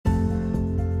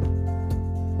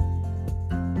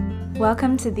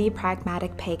Welcome to The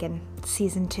Pragmatic Pagan,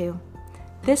 Season 2.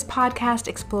 This podcast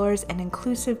explores an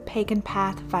inclusive pagan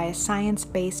path via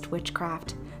science-based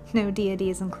witchcraft, no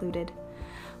deities included.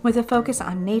 With a focus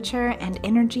on nature and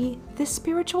energy, this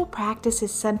spiritual practice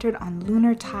is centered on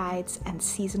lunar tides and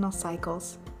seasonal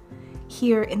cycles.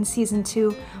 Here in Season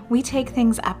 2, we take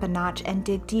things up a notch and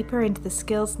dig deeper into the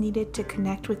skills needed to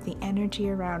connect with the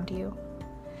energy around you.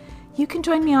 You can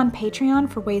join me on Patreon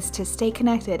for ways to stay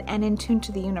connected and in tune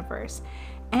to the universe.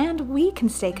 And we can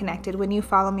stay connected when you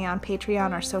follow me on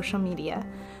Patreon or social media.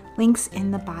 Links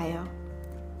in the bio.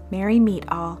 Merry meet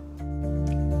all.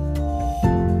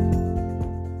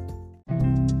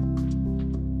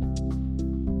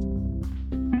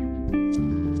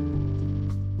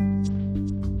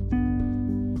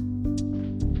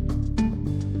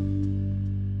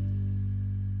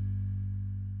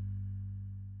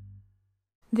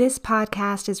 This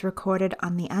podcast is recorded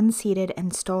on the unceded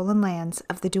and stolen lands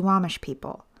of the Duwamish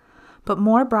people. But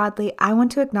more broadly, I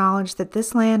want to acknowledge that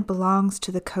this land belongs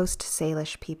to the Coast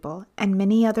Salish people and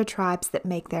many other tribes that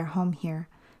make their home here,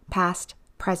 past,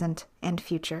 present, and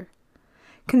future.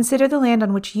 Consider the land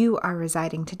on which you are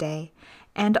residing today,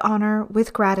 and honor,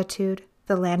 with gratitude,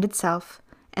 the land itself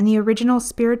and the original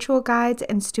spiritual guides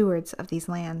and stewards of these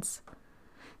lands.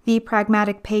 The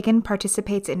Pragmatic Pagan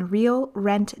participates in real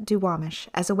rent Duwamish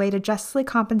as a way to justly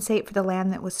compensate for the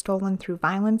land that was stolen through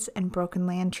violence and broken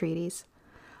land treaties.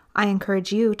 I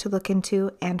encourage you to look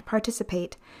into and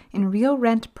participate in real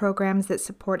rent programs that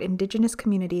support Indigenous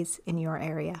communities in your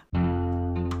area.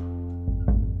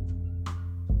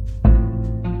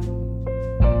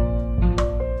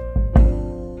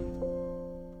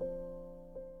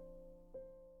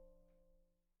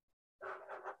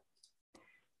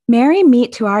 Merry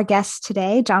meet to our guests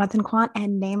today. Jonathan Quant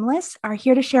and Nameless are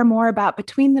here to share more about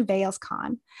Between the Veils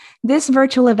Con. This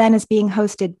virtual event is being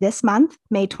hosted this month,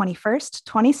 May 21st,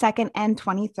 22nd, and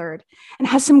 23rd, and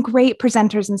has some great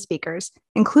presenters and speakers,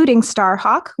 including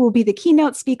Starhawk, who will be the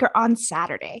keynote speaker on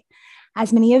Saturday.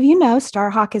 As many of you know,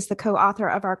 Starhawk is the co-author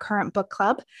of our current book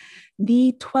club,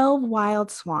 The 12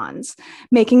 Wild Swans,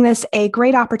 making this a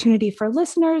great opportunity for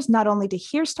listeners not only to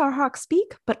hear Starhawk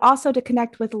speak, but also to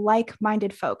connect with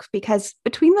like-minded folk, because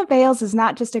Between the Veils is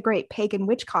not just a great pagan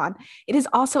witch con, it is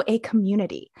also a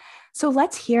community. So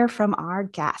let's hear from our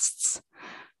guests.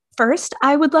 First,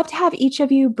 I would love to have each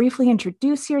of you briefly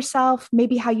introduce yourself,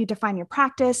 maybe how you define your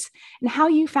practice, and how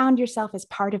you found yourself as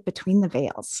part of Between the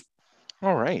Veils.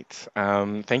 All right.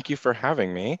 Thank you for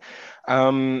having me.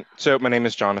 So my name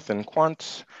is Jonathan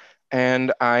Quant,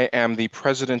 and I am the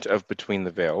president of Between the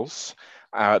Veils,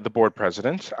 the board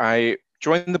president. I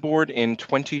joined the board in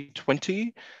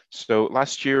 2020, so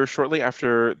last year, shortly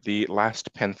after the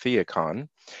last PantheaCon.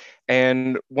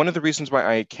 And one of the reasons why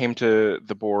I came to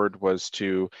the board was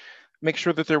to make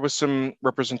sure that there was some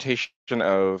representation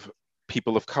of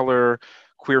people of color,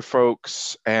 queer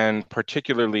folks, and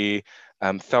particularly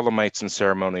Thelemites and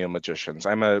ceremonial magicians.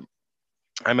 I'm a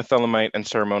Thelemite and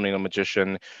ceremonial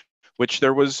magician, which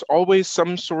there was always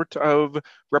some sort of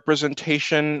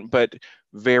representation, but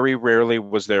very rarely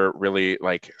was there really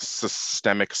like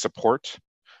systemic support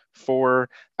for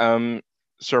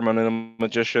ceremonial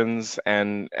magicians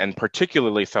and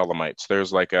particularly Thelemites.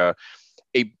 There's like a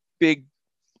big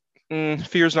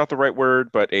fear is not the right word,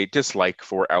 but a dislike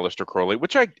for Aleister Crowley,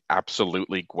 which I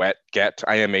absolutely get.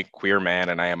 I am a queer man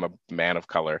and I am a man of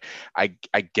color. I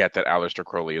get that Aleister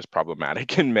Crowley is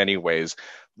problematic in many ways.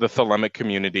 The Thelemic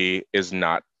community is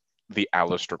not the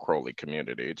Aleister Crowley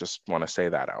community. Just want to say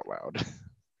that out loud.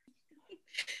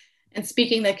 And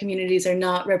speaking that communities are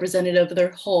not representative of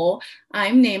their whole,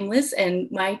 I'm Nameless, and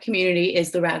my community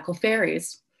is the Radical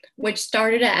Fairies, which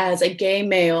started as a gay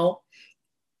male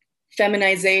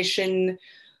feminization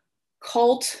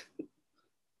cult.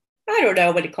 I don't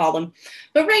know what to call them,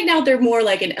 but right now they're more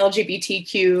like an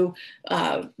LGBTQ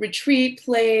retreat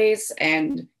place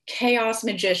and chaos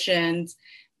magicians.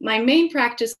 My main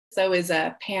practice though is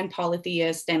a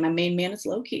pan-polytheist, and my main man is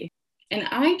Loki. And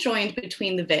I joined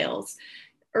Between the Veils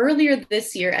earlier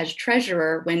this year as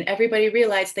treasurer when everybody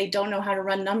realized they don't know how to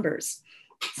run numbers.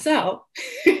 So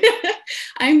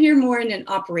I'm here more in an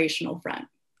operational front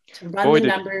to run the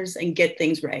numbers and get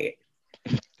things right.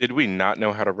 Did we not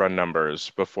know how to run numbers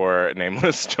before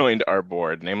Nameless joined our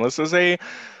board? Nameless is a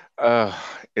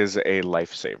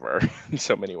lifesaver in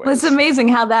so many ways. Well, it's amazing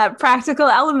how that practical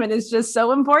element is just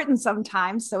so important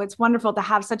sometimes. So it's wonderful to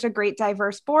have such a great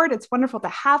diverse board. It's wonderful to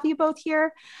have you both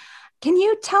here. Can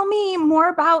you tell me more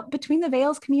about Between the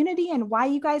Veils community and why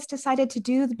you guys decided to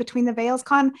do the Between the Veils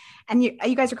Con? And you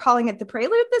guys are calling it the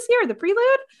Prelude this year, the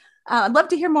Prelude? I'd love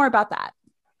to hear more about that.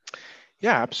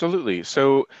 Yeah, absolutely.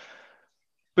 So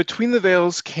Between the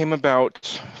Veils came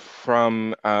about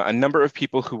from a number of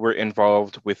people who were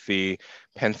involved with the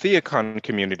Pantheacon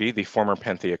community, the former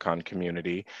Pantheacon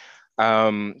community,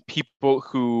 people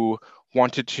who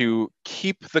wanted to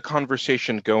keep the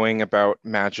conversation going about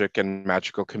magic and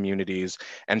magical communities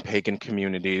and pagan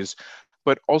communities,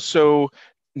 but also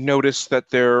noticed that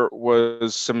there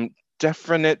was some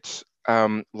definite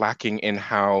lacking in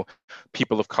how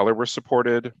people of color were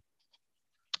supported,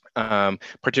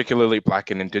 particularly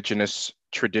Black and Indigenous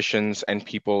traditions and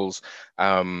people's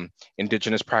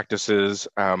Indigenous practices,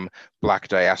 Black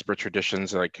diaspora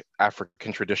traditions like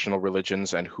African traditional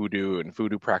religions and hoodoo and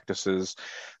voodoo practices,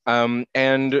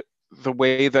 and the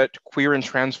way that queer and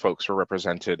trans folks were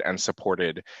represented and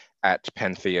supported at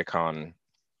Pantheacon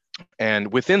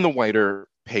and within the wider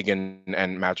pagan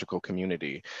and magical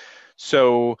community.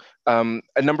 So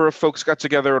a number of folks got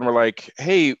together and were like,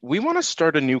 hey, we want to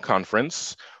start a new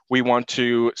conference. We want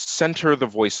to center the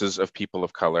voices of people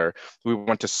of color. We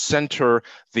want to center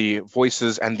the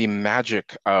voices and the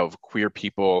magic of queer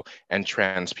people and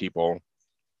trans people.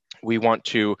 We want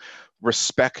to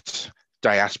respect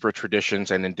diaspora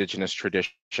traditions and Indigenous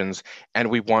traditions, and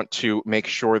we want to make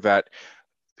sure that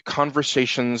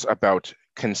conversations about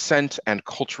consent and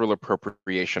cultural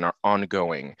appropriation are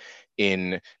ongoing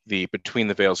in the Between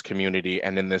the Veils community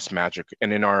and in this magic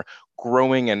and in our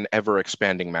growing and ever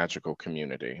expanding magical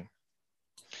community.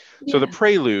 Yeah. So the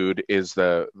prelude is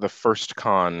the first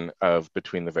con of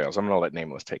Between the Veils. I'm going to let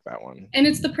Nameless take that one. And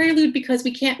it's the prelude because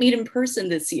we can't meet in person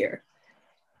this year.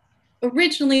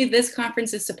 Originally, this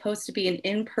conference is supposed to be an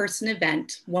in-person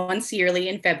event once yearly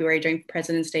in February during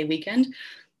President's Day weekend.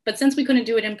 But since we couldn't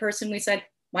do it in person, we said,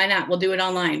 why not? We'll do it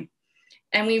online.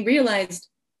 And we realized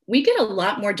we get a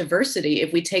lot more diversity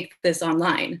if we take this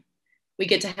online. We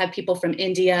get to have people from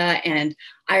India and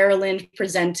Ireland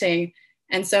presenting.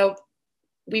 And so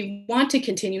we want to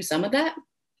continue some of that,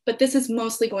 but this is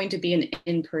mostly going to be an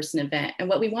in-person event. And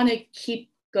what we want to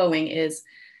keep going is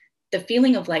the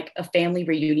feeling of like a family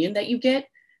reunion that you get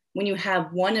when you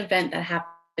have one event that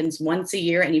happens once a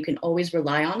year and you can always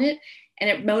rely on it. And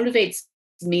it motivates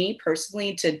me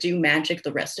personally to do magic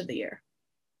the rest of the year.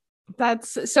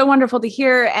 That's so wonderful to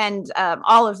hear. And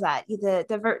all of that,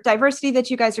 the diversity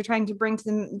that you guys are trying to bring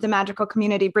to the magical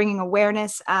community, bringing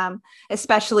awareness,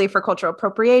 especially for cultural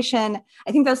appropriation.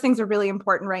 I think those things are really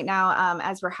important right now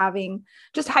as we're having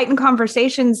just heightened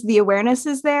conversations. The awareness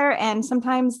is there. And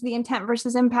sometimes the intent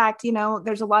versus impact,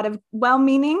 there's a lot of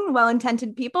well-meaning,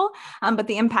 well-intended people, but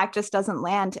the impact just doesn't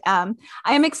land. I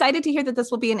am excited to hear that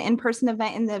this will be an in-person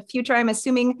event in the future. I'm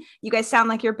assuming you guys sound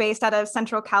like you're based out of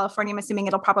Central California. I'm assuming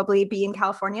it'll probably be in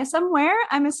California somewhere,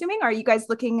 I'm assuming. Are you guys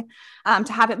looking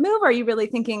to have it move? Or are you really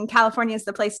thinking California is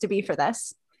the place to be for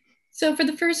this? So for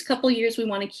the first couple of years, we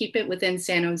want to keep it within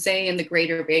San Jose and the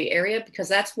greater Bay Area because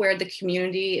that's where the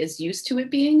community is used to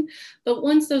it being. But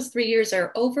once those 3 years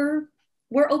are over,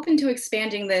 we're open to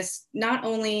expanding this not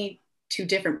only to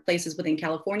different places within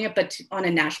California, but on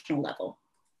a national level.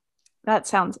 That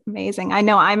sounds amazing. I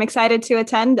know I'm excited to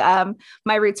attend.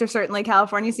 My roots are certainly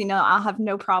California, so I'll have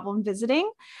no problem visiting.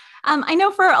 I know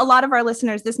for a lot of our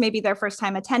listeners, this may be their first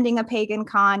time attending a pagan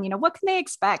con. What can they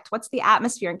expect? What's the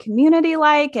atmosphere and community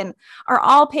like? And are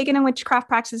all pagan and witchcraft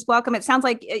practices welcome? It sounds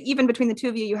like even between the two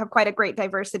of you, you have quite a great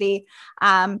diversity.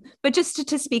 But just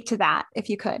to speak to that, if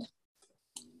you could.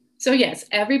 So yes,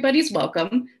 everybody's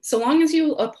welcome. So long as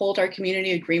you uphold our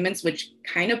community agreements, which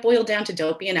kind of boil down to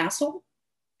don't be an asshole,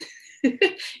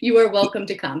 you are welcome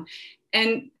to come.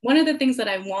 And one of the things that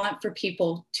I want for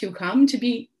people to come to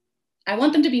be, I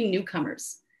want them to be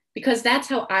newcomers, because that's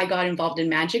how I got involved in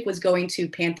magic, was going to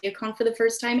Pantheacon for the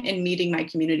first time and meeting my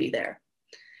community there.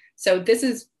 So this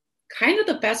is kind of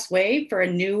the best way for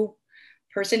a new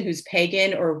person who's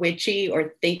pagan or witchy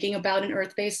or thinking about an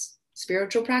earth-based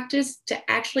spiritual practice to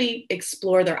actually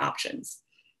explore their options.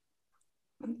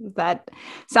 That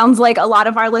sounds like a lot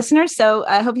of our listeners. So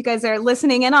I hope you guys are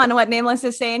listening in on what Nameless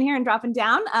is saying here and dropping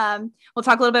down. We'll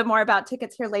talk a little bit more about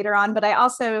tickets here later on, but I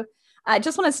also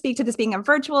just want to speak to this being a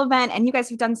virtual event, and you guys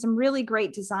have done some really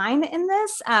great design in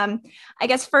this. I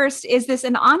guess first, is this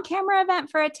an on-camera event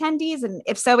for attendees? And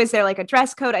if so, is there like a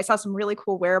dress code? I saw some really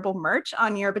cool wearable merch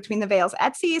on your Between the Veils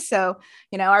Etsy. So,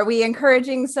 are we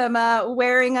encouraging some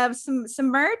wearing of some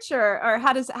merch, or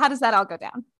how does that all go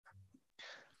down?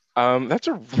 That's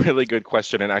a really good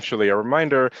question, and actually a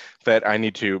reminder that I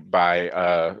need to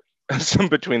buy some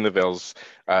Between the Veils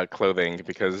clothing,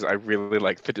 because I really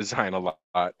like the design a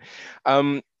lot.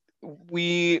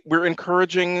 We're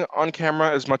encouraging on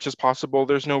camera as much as possible.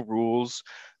 There's no rules.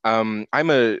 I'm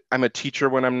a teacher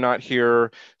when I'm not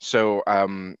here, so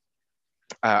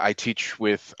I teach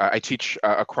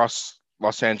across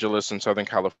Los Angeles and Southern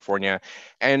California.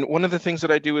 And one of the things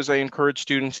that I do is I encourage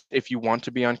students, if you want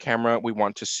to be on camera, we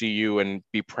want to see you and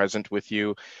be present with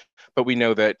you. But we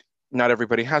know that not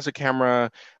everybody has a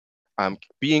camera.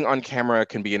 Being on camera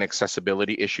can be an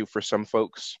accessibility issue for some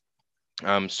folks.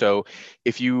 So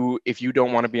if you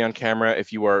don't want to be on camera,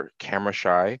 if you are camera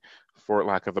shy, for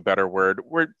lack of a better word,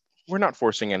 we're not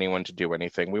forcing anyone to do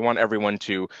anything. We want everyone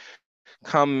to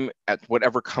come at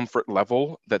whatever comfort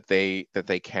level that they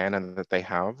can and that they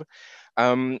have.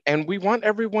 And we want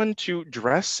everyone to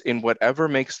dress in whatever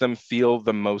makes them feel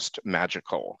the most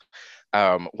magical,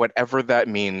 whatever that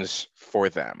means for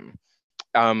them.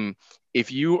 Um, if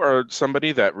you are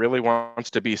somebody that really wants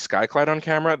to be skyclad on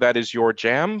camera, that is your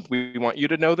jam. We want you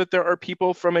to know that there are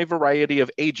people from a variety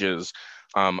of ages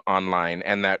online,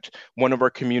 and that one of our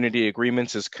community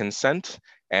agreements is consent,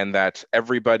 and that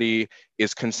everybody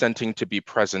is consenting to be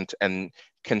present and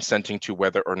consenting to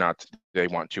whether or not they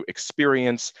want to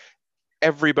experience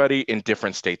everybody in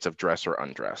different states of dress or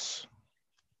undress.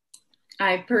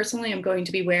 I personally am going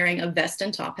to be wearing a vest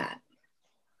and top hat.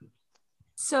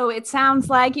 So it sounds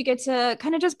like you get to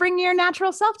kind of just bring your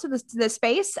natural self to this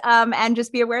space, and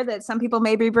just be aware that some people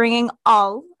may be bringing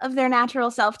all of their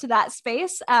natural self to that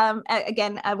space.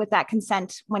 Again, with that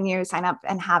consent when you sign up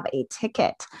and have a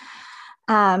ticket.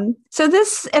 So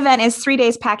this event is 3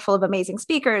 days packed full of amazing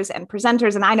speakers and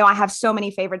presenters. And I know I have so many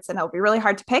favorites and it'll be really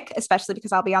hard to pick, especially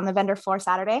because I'll be on the vendor floor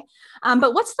Saturday.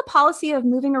 But what's the policy of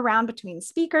moving around between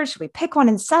speakers? Should we pick one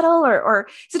and settle, or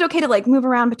is it okay to like move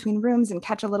around between rooms and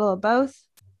catch a little of both?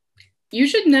 You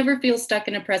should never feel stuck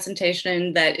in a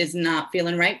presentation that is not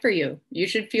feeling right for you. You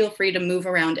should feel free to move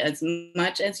around as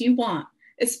much as you want,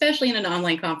 especially in an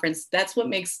online conference. That's what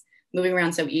makes moving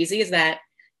around so easy, is that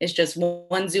it's just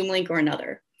one Zoom link or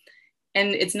another.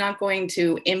 And it's not going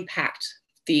to impact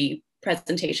the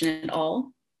presentation at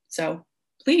all. So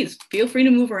please feel free to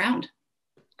move around.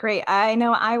 Great. I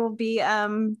know I will be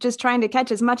just trying to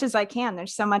catch as much as I can.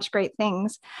 There's so much great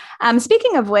things.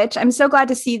 Speaking of which, I'm so glad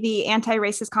to see the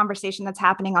anti-racist conversation that's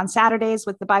happening on Saturdays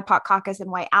with the BIPOC Caucus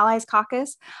and White Allies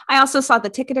Caucus. I also saw the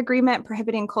ticket agreement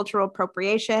prohibiting cultural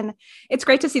appropriation. It's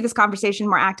great to see this conversation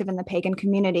more active in the pagan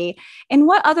community. In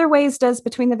what other ways does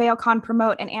Between the Veil Con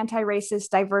promote an anti-racist,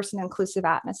 diverse, and inclusive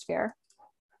atmosphere?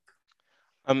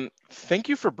 Thank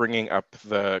you for bringing up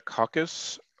the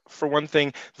caucus. For one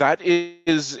thing, that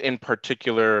is in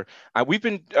particular, we've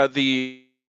been the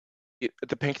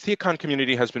PantheaCon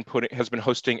community has been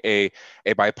hosting a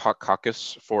BIPOC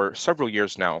caucus for several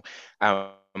years now,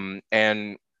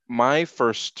 and the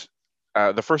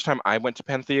first time I went to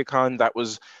PantheaCon, that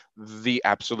was the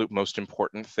absolute most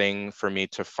important thing for me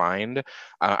to find.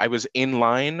 I was in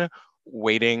line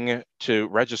waiting to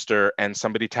register, and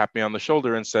somebody tapped me on the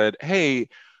shoulder and said, "Hey,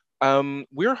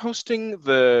 we're hosting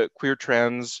the queer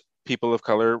trans people of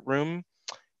color room.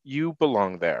 You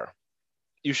belong there.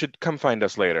 You should come find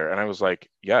us later." And I was like,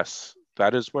 yes,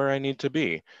 that is where I need to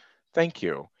be. Thank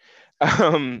you.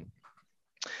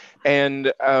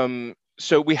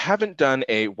 So we haven't done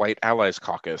a White Allies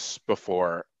Caucus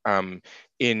before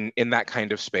in that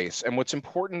kind of space. And what's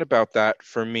important about that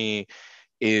for me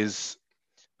is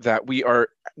that we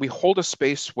hold a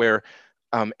space where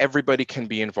everybody can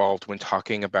be involved when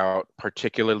talking about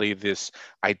particularly this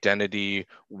identity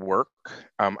work.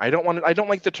 I don't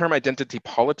like the term identity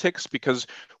politics, because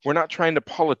we're not trying to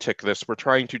politic this. We're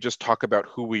trying to just talk about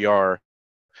who we are.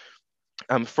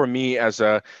 For me, as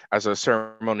a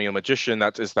ceremonial magician,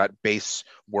 that is that base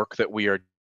work that we are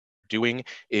doing,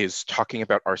 is talking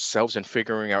about ourselves and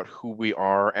figuring out who we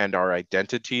are and our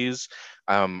identities,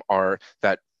 are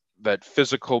that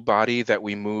physical body that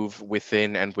we move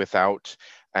within and without,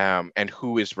 and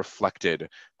who is reflected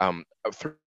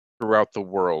throughout the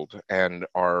world, and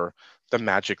the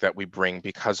magic that we bring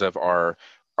because of our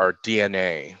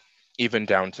DNA, even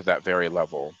down to that very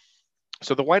level.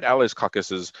 So the White Allies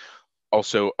Caucus is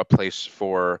also a place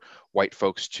for white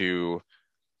folks to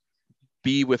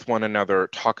be with one another,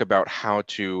 talk about how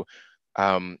to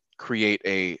create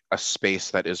a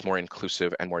space that is more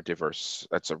inclusive and more diverse.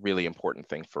 That's a really important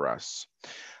thing for us.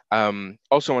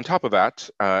 Also, on top of that,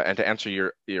 and to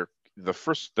answer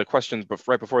the question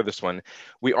right before this one,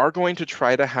 we are going to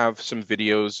try to have some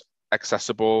videos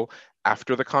accessible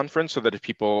after the conference, so that if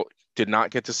people did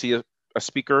not get to see a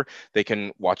speaker, they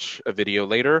can watch a video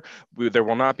later. There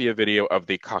will not be a video of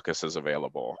the caucuses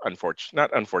available. Not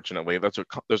unfortunately, those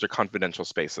are confidential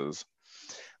spaces.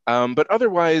 But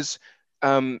otherwise,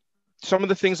 some of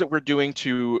the things that we're doing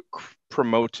to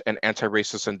promote an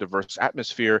anti-racist and diverse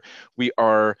atmosphere, we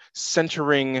are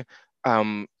centering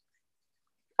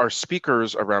our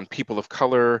speakers around people of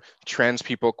color, trans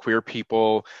people, queer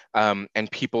people,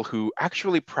 and people who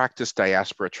actually practice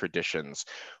diaspora traditions.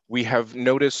 We have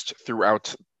noticed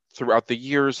throughout the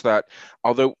years that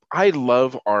although I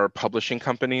love our publishing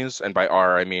companies, and by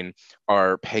our, I mean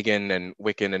our Pagan and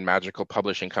Wiccan and magical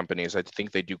publishing companies, I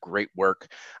think they do great work.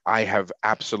 I have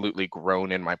absolutely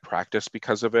grown in my practice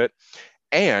because of it.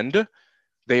 And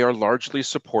they are largely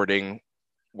supporting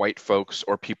white folks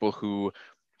or people who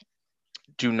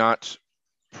do not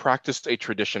practice a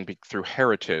tradition through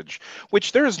heritage,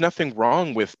 which there is nothing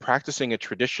wrong with practicing a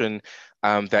tradition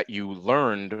that you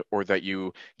learned or that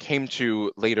you came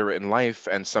to later in life,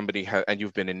 and and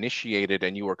you've been initiated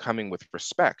and you are coming with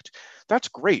respect. That's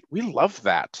great. We love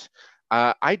that.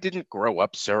 I didn't grow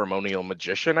up ceremonial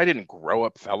magician. I didn't grow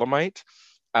up Thelemite.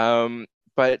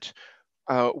 But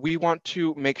we want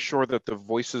to make sure that the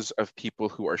voices of people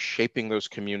who are shaping those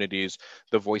communities,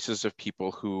 the voices of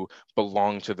people who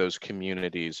belong to those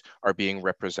communities are being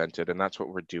represented. And that's what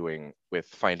we're doing with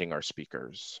finding our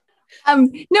speakers.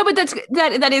 No, but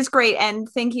that is great, and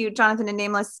thank you, Jonathan and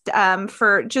Nameless,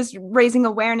 for just raising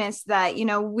awareness that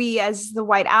we as the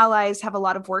white allies have a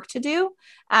lot of work to do,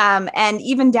 and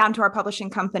even down to our publishing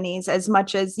companies. As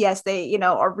much as yes, they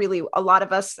are really, a lot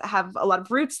of us have a lot of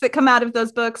roots that come out of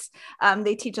those books.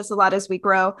 They teach us a lot as we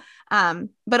grow,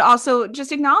 but also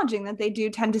just acknowledging that they do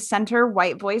tend to center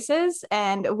white voices,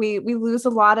 and we lose a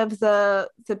lot of the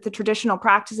traditional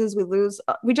practices.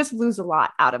 We just lose a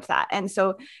lot out of that, and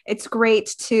so it's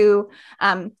great to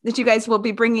that you guys will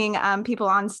be bringing people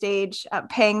on stage,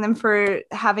 paying them for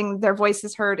having their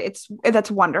voices heard.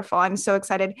 That's wonderful. I'm so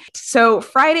excited. So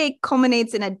Friday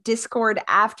culminates in a Discord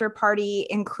after party,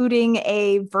 including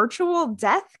a virtual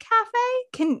death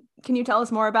cafe. Can you tell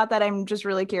us more about that? I'm just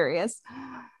really curious.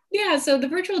 Yeah, so the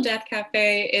Virtual Death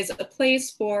Cafe is a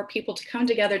place for people to come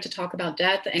together to talk about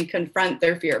death and confront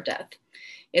their fear of death.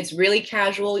 It's really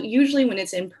casual. Usually when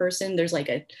it's in person, there's like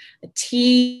a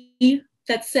tea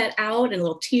that's set out and a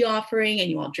little tea offering,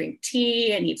 and you all drink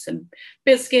tea and eat some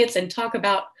biscuits and talk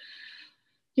about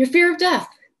your fear of death,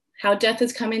 how death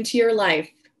has come into your life,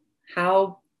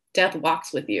 how death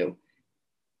walks with you.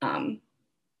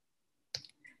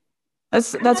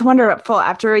 That's wonderful.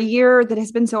 After a year that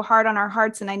has been so hard on our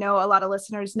hearts, and I know a lot of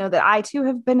listeners know that I too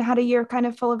have had a year kind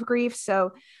of full of grief.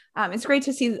 So it's great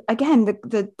to see again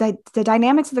the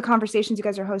dynamics of the conversations you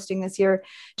guys are hosting this year.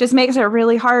 Just makes it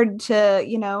really hard to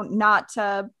not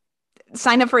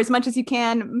sign up for as much as you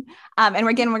can. And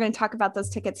again, we're going to talk about those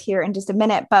tickets here in just a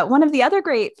minute. But one of the other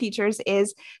great features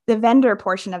is the vendor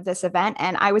portion of this event.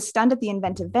 And I was stunned at the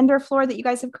inventive vendor floor that you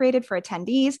guys have created for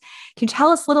attendees. Can you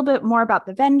tell us a little bit more about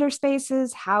the vendor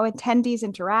spaces, how attendees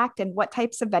interact, and what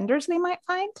types of vendors they might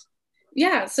find?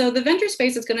 Yeah, so the vendor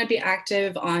space is going to be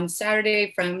active on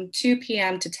Saturday from 2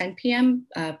 p.m. to 10 p.m.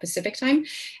 Pacific time.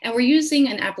 And we're using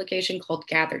an application called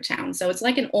GatherTown. So it's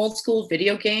like an old school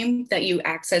video game that you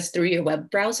access through your web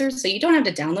browser. So you don't have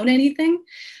to download anything,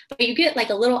 but you get like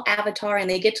a little avatar and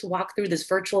they get to walk through this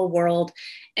virtual world.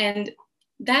 And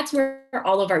that's where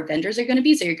all of our vendors are going to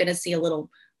be. So you're going to see a little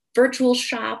virtual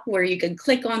shop where you can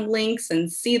click on links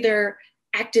and see their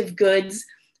active goods.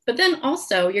 But then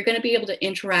also you're going to be able to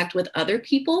interact with other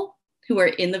people who are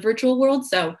in the virtual world.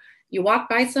 So you walk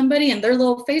by somebody and their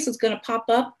little face is going to pop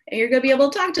up and you're going to be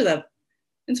able to talk to them.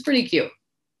 It's pretty cute.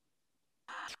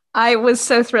 I was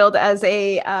so thrilled as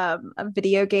a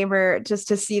video gamer just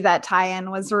to see that tie-in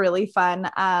was really fun.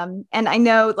 And I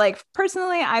know, like,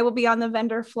 personally, I will be on the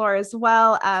vendor floor as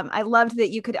well. I loved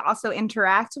that you could also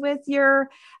interact with your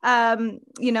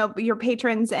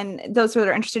patrons and those who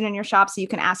are interested in your shop, so you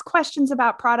can ask questions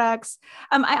about products.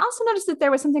 I also noticed that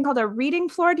there was something called a reading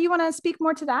floor. Do you want to speak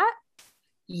more to that?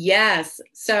 Yes.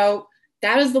 So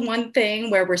that is the one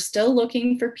thing where we're still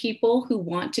looking for people who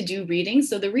want to do readings.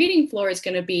 So the reading floor is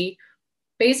going to be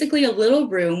basically a little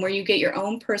room where you get your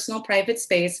own personal private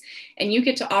space and you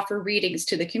get to offer readings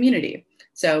to the community.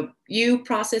 So you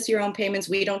process your own payments.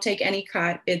 We don't take any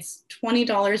cut. It's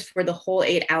 $20 for the whole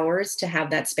 8 hours to have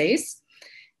that space.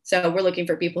 So we're looking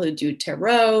for people who do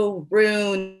tarot,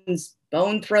 runes,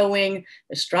 bone throwing,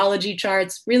 astrology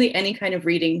charts, really any kind of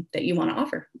reading that you want to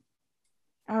offer.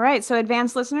 All right. So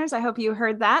advanced listeners, I hope you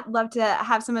heard that. Love to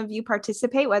have some of you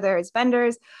participate, whether it's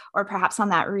vendors or perhaps on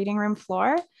that reading room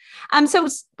floor. So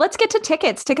let's get to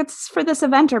tickets. Tickets for this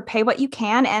event are pay what you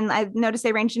can. And I noticed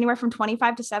they range anywhere from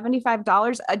 $25 to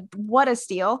 $75. What a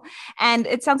steal. And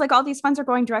it sounds like all these funds are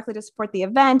going directly to support the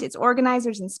event, its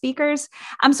organizers and speakers.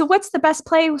 So what's the best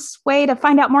way to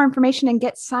find out more information and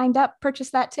get signed up,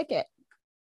 purchase that ticket?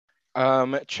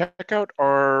 Check out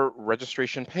our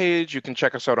registration page. You can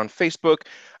check us out on Facebook,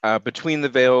 Between the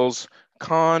Veils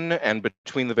Con and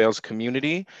Between the Veils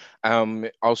community.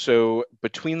 Also,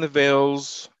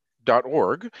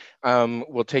 betweentheveils.org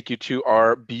will take you to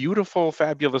our beautiful,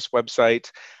 fabulous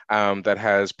website that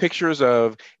has pictures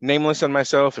of Nameless and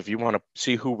myself if you want to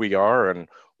see who we are and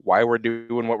why we're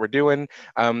doing what we're doing.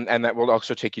 And that will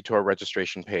also take you to our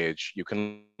registration page. You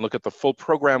can look at the full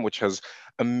program, which has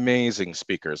amazing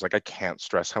speakers. Like, I can't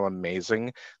stress how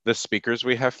amazing the speakers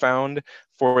we have found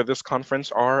for this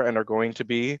conference are and are going to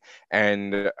be,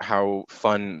 and how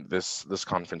fun this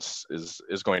conference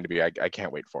is going to be. I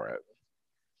can't wait for it.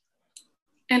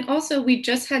 And also, we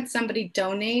just had somebody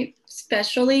donate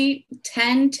specially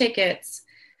 10 tickets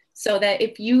so that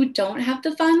if you don't have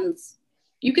the funds,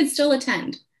 you can still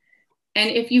attend. And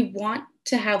if you want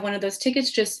to have one of those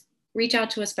tickets, just reach out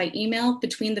to us by email,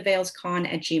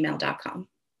 betweentheveilscon@gmail.com.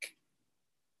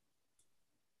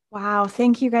 Wow,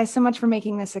 thank you guys so much for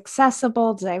making this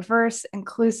accessible, diverse,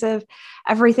 inclusive,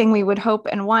 everything we would hope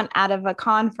and want out of a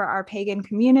con for our pagan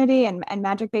community and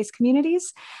magic-based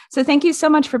communities. So thank you so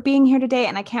much for being here today,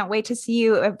 and I can't wait to see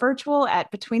you at virtual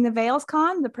at Between the Veils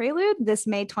Con, the Prelude, this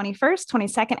May 21st,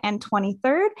 22nd, and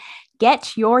 23rd.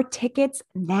 Get your tickets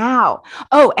now.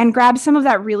 Oh, and grab some of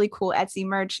that really cool Etsy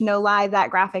merch. No lie, that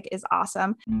graphic is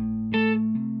awesome.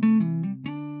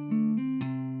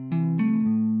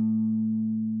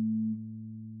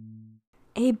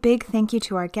 A big thank you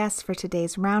to our guests for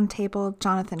today's roundtable,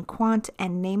 Jonathan Quant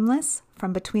and Nameless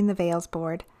from Between the Veils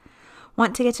board.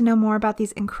 Want to get to know more about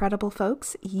these incredible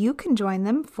folks? You can join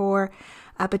them for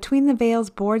a Between the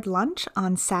Veils board lunch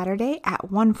on Saturday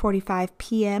at 1:45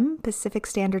 p.m. Pacific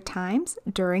Standard Times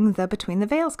during the Between the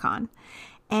Veils Con.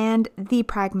 And The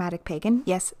Pragmatic Pagan,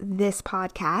 yes, this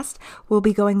podcast, will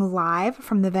be going live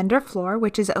from the vendor floor,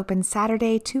 which is open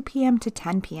Saturday, 2 p.m. to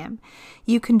 10 p.m.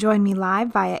 You can join me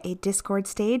live via a Discord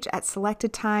stage at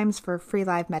selected times for free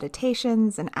live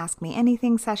meditations, an Ask Me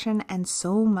Anything session, and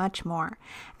so much more,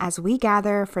 as we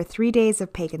gather for 3 days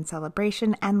of pagan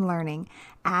celebration and learning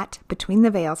at Between the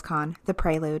Veils Con, the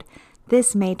Prelude,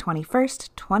 this May 21st,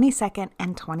 22nd,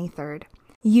 and 23rd.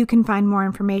 You can find more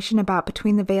information about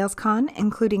Between the Veils Con,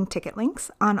 including ticket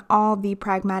links, on all the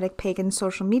Pragmatic Pagan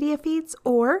social media feeds,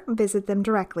 or visit them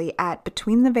directly at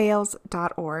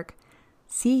betweentheveils.org.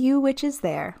 See you witches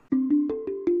there.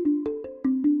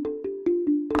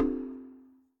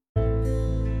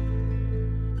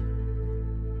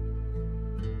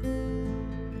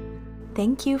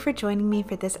 Thank you for joining me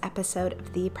for this episode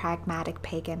of The Pragmatic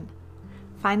Pagan.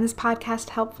 Find this podcast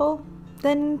helpful?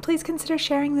 Then please consider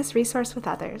sharing this resource with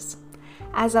others.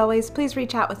 As always, please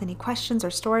reach out with any questions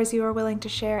or stories you are willing to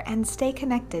share, and stay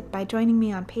connected by joining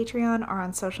me on Patreon or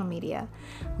on social media.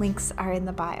 Links are in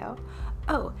the bio.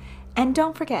 Oh, and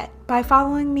don't forget, by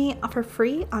following me for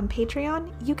free on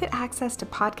Patreon, you get access to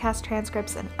podcast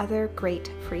transcripts and other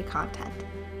great free content.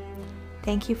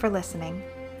 Thank you for listening.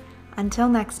 Until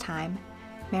next time,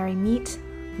 merry meet,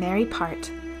 merry part,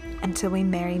 until we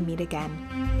merry meet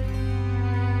again.